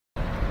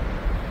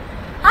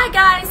Hi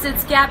guys,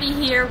 it's Gabi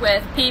here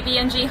with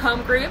PB&G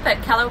Home Group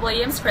at Keller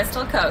Williams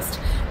Crystal Coast.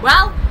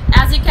 Well,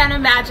 as you can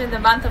imagine, the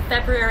month of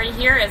February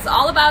here is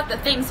all about the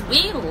things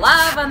we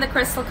love on the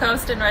Crystal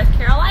Coast in North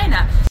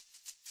Carolina.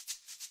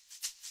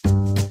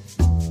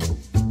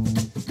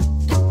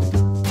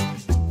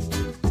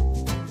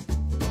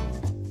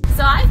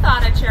 So I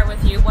thought I'd share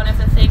with you one of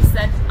the things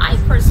that I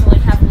personally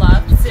have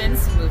loved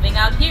since moving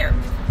out here,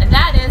 and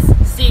that is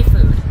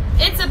seafood.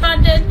 It's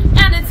abundant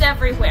and it's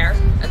everywhere.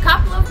 A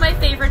couple of my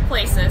favorite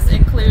places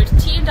include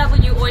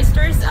T&W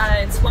Oysters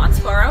in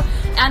Swansboro,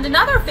 and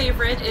another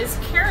favorite is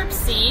Carib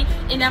Sea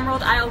in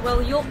Emerald Isle,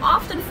 where you'll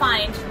often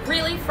find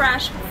really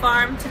fresh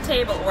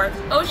farm-to-table or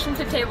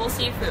ocean-to-table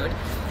seafood.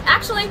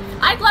 Actually,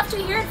 I'd love to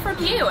hear it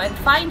from you and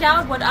find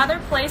out what other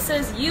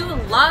places you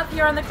love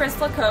here on the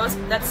Crystal Coast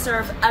that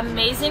serve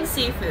amazing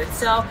seafood.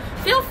 So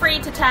feel free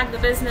to tag the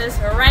business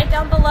right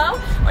down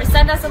below or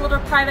send us a little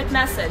private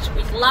message.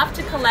 We'd love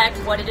to collect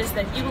what it is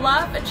that you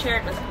love and share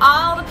it with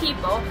all the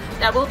people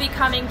that will be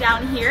coming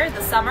down here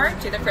this summer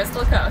to the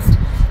Crystal Coast.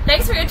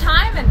 Thanks for your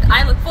time, and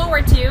I look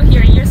forward to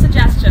hearing your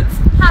suggestions.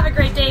 Have a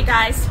great day,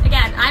 guys.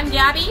 Again, I'm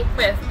Gabi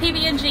with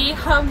PB&G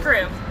Home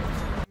Group.